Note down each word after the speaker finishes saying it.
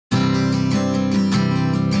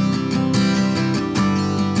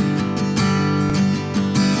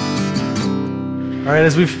All right,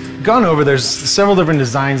 as we've gone over, there's several different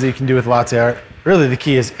designs that you can do with latte art. Really, the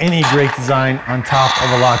key is any great design on top of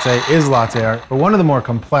a latte is latte art. But one of the more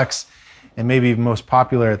complex and maybe even most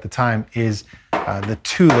popular at the time is the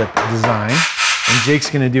tulip design. And Jake's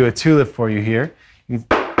gonna do a tulip for you here. You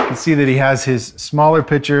can see that he has his smaller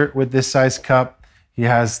pitcher with this size cup. He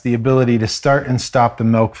has the ability to start and stop the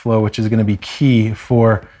milk flow, which is gonna be key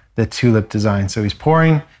for the tulip design. So he's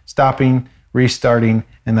pouring, stopping, restarting,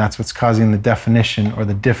 and that's what's causing the definition or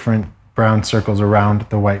the different brown circles around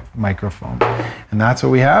the white microfoam. And that's what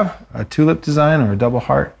we have, a tulip design or a double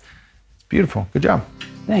heart. It's beautiful, good job.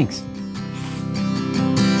 Thanks.